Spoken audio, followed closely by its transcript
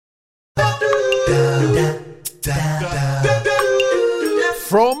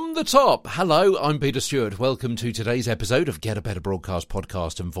From the top, hello, I'm Peter Stewart. Welcome to today's episode of Get a Better Broadcast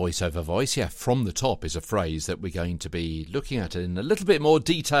Podcast and Voice Over Voice. Yeah, from the top is a phrase that we're going to be looking at in a little bit more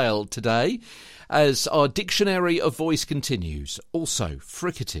detail today as our Diction-ary of Voice continues. Also,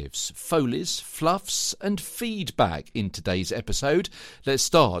 fricatives, folies, fluffs and feedback in today's episode. Let's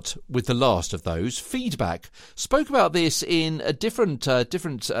start with the last of those, feedback. Spoke about this in a different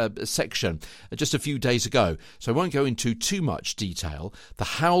section just a few days ago, so I won't go into too much detail. The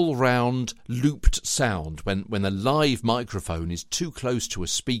howl round looped sound when a live microphone is too close to a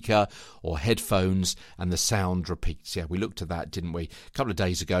speaker or headphones and the sound repeats. Yeah, we looked at that, didn't we, a couple of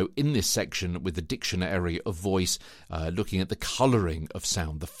days ago in this section with the Diction-ary of Voice, looking at the colouring of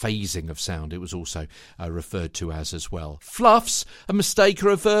sound, the phasing of sound. It was also referred to as well. Fluffs, a mistake or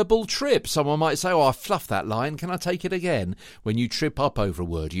a verbal trip. Someone might say, oh, I fluffed that line. Can I take it again? When you trip up over a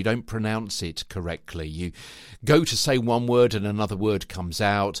word, you don't pronounce it correctly. You go to say one word and another word comes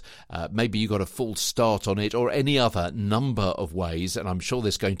out. Maybe you got a false start on it or any other number of ways. And I'm sure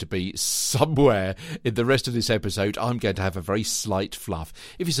there's going to be somewhere in the rest of this episode I'm going to have a very slight fluff.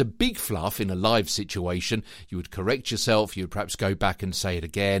 If it's a big fluff in a live situation, you would correct yourself. You would perhaps go back and say it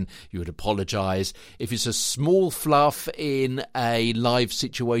again. You would apologise. If it's a small fluff in a live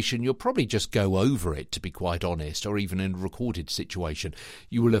situation, you'll probably just go over it, to be quite honest, or even in a recorded situation.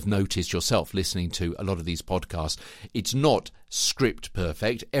 You will have noticed yourself listening to a lot of these podcasts. It's not script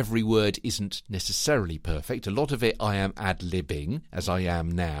perfect. Every word isn't necessarily perfect. A lot of it I am ad-libbing, as I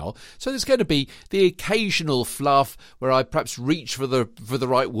am now. So there's going to be the occasional fluff where I perhaps reach for the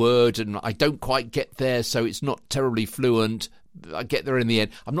right word and I don't quite get there, so it's not terribly fluent. I get there in the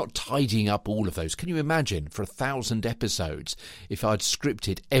end. I'm not tidying up all of those. Can you imagine for 1,000 episodes if I'd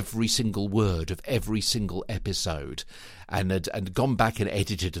scripted every single word of every single episode and had gone back and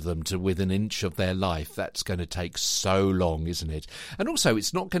edited them to within an inch of their life? That's going to take so long, isn't it? And also,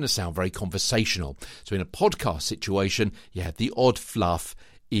 it's not going to sound very conversational. So in a podcast situation, yeah, the odd fluff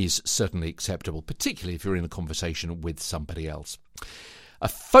is certainly acceptable, particularly if you're in a conversation with somebody else. A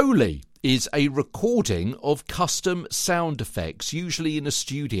foley is a recording of custom sound effects, usually in a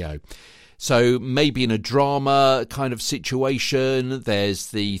studio. So maybe in a drama kind of situation,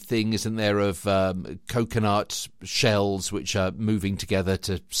 there's the thing, isn't there, of coconut shells which are moving together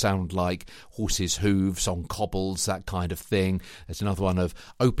to sound like horses' hooves on cobbles, that kind of thing. There's another one of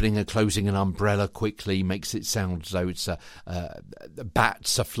opening and closing an umbrella quickly, makes it sound as though it's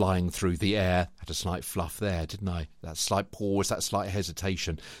bats are flying through the air. Had a slight fluff there, didn't I? That slight pause, that slight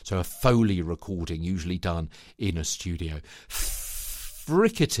hesitation. So a Foley recording, usually done in a studio.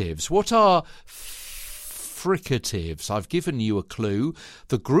 Fricatives. What are fricatives? I've given you a clue.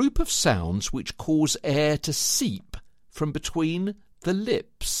 The group of sounds which cause air to seep from between the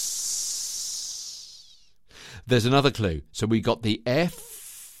lips. There's another clue. So we've got the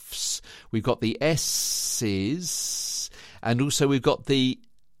F's, we've got the S's, and also we've got the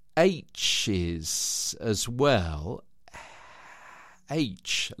H's as well.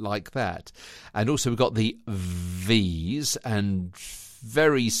 H, like that. And also we've got the V's, and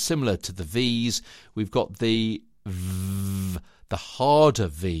very similar to the V's, we've got the V, the harder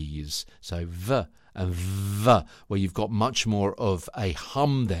V's. So V and V, where you've got much more of a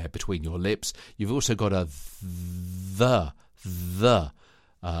hum there between your lips. You've also got a the,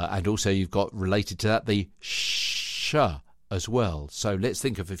 and also you've got, related to that, the sh as well. So let's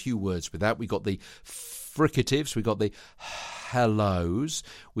think of a few words with that. We've got the fricatives, we've got the hellos,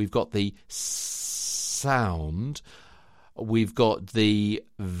 we've got the sound, we've got the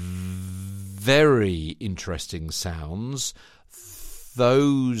very interesting sounds,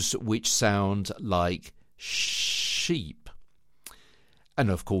 those which sound like sheep. And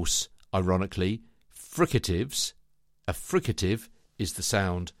of course, ironically, fricatives. A fricative is the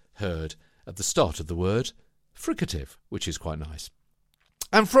sound heard at the start of the word fricative, which is quite nice.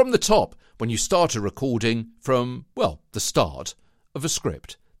 And from the top, when you start a recording from, well, the start of a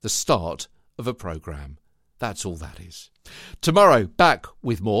script, the start of a programme. That's all that is. Tomorrow, back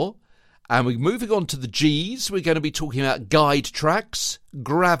with more. And we're moving on to the G's. We're going to be talking about guide tracks,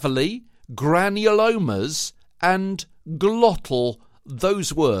 gravelly, granulomas, and glottal.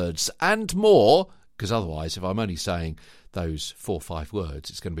 Those words and more, because otherwise, if I'm only saying those 4 or 5 words,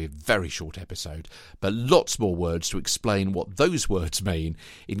 it's going to be a very short episode, but lots more words to explain what those words mean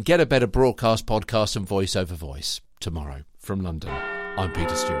in Get a Better Broadcast Podcast and Voice Over Voice tomorrow from London. I'm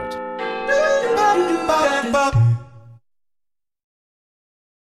Peter Stewart.